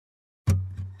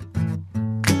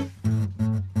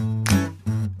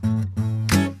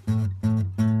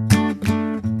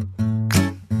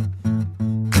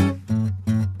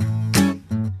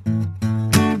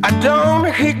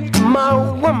Don't hit my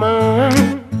woman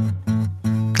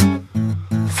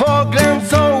for a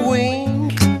glance or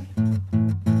wink.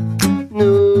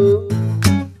 No,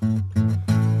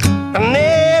 I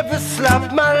never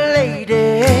slapped my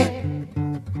lady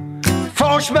for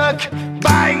a schmuck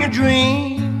buying a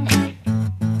drink.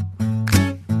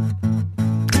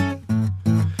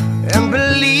 And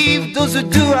believe those who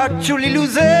do are truly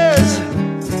losers,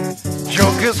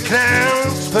 jokers,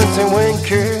 clowns, punks and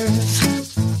wankers.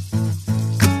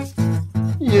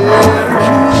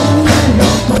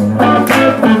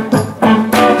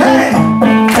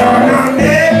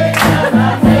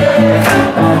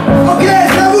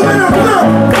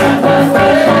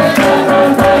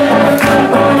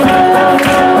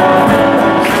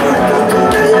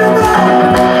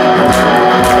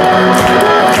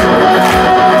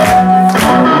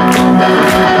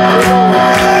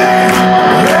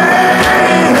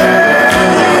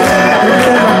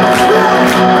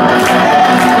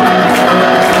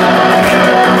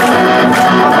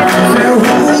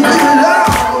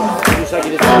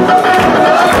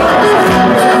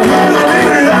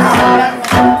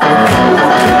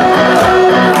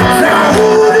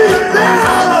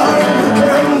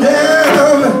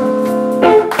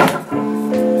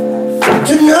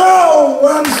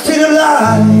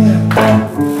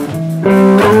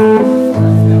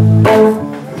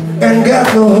 And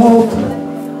got no hope,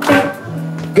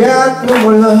 got no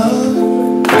more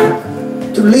love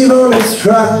to live on this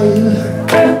trial.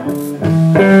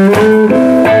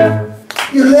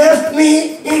 You left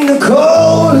me in the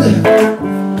cold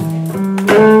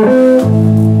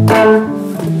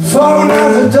for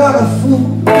another dollar fool.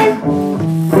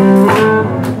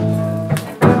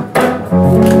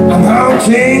 I'm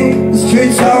haunting the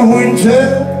streets of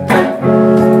winter.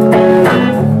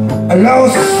 I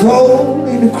lost a soul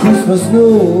in the Christmas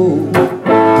snow,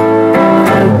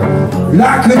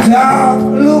 like a dog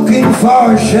looking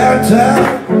for a shelter.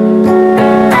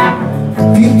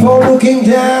 People looking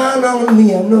down on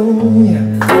me, I know,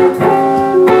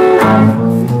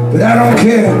 but I don't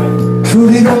care,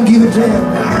 truly don't give a damn.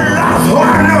 Oh, I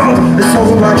know, it's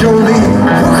all about Jolene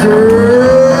Hooker.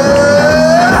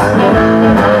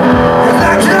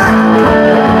 Blackjack,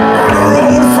 on the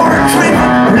road for a trip,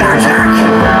 blackjack.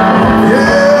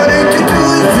 Yeah, they can do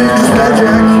his things,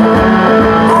 blackjack.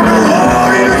 On the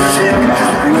road in a ship,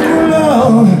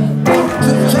 love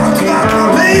to talk about my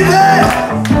baby.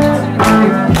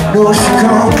 No, she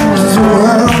comes to